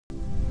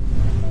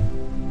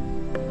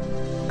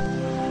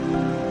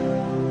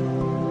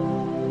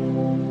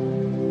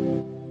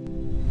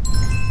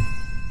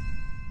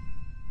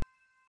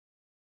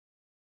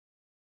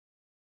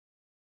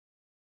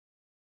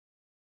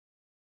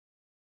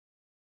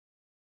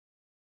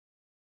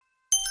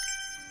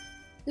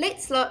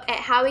Let's look at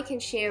how we can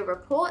share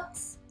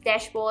reports,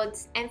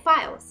 dashboards, and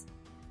files.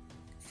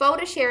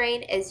 Folder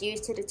sharing is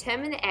used to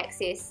determine the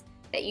access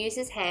that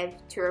users have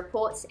to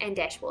reports and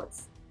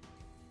dashboards.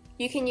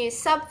 You can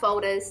use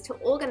subfolders to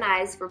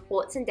organize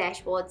reports and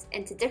dashboards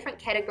into different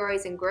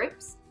categories and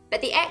groups,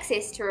 but the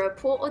access to a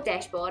report or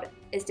dashboard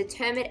is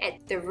determined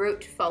at the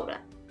root folder,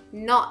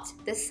 not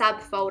the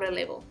subfolder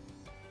level.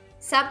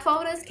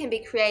 Subfolders can be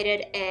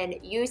created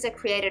in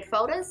user-created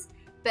folders,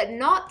 but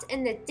not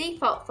in the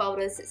default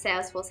folders that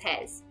Salesforce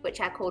has, which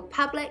are called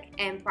public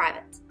and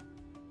private.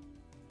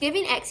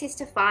 Giving access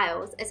to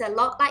files is a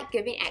lot like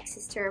giving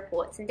access to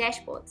reports and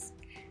dashboards.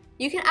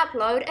 You can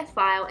upload a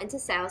file into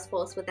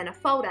Salesforce within a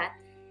folder,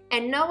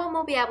 and no one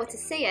will be able to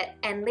see it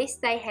unless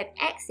they have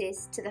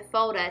access to the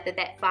folder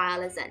that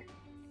file is in.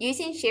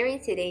 Using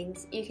sharing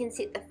settings, you can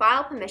set the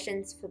file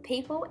permissions for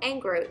people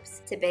and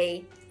groups to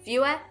be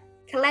viewer,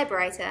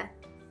 collaborator,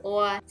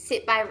 or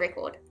set by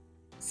record.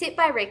 Set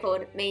by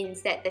record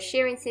means that the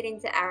sharing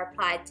settings that are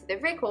applied to the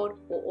record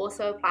will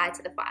also apply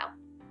to the file.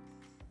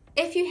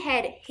 If you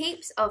had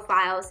heaps of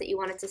files that you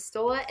wanted to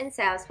store in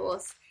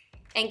Salesforce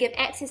and give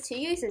access to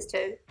users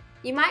to,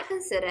 you might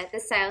consider the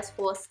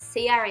Salesforce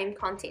CRM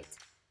content.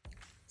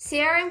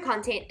 CRM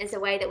content is a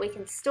way that we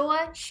can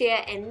store,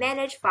 share, and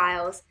manage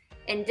files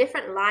in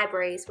different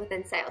libraries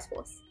within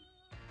Salesforce.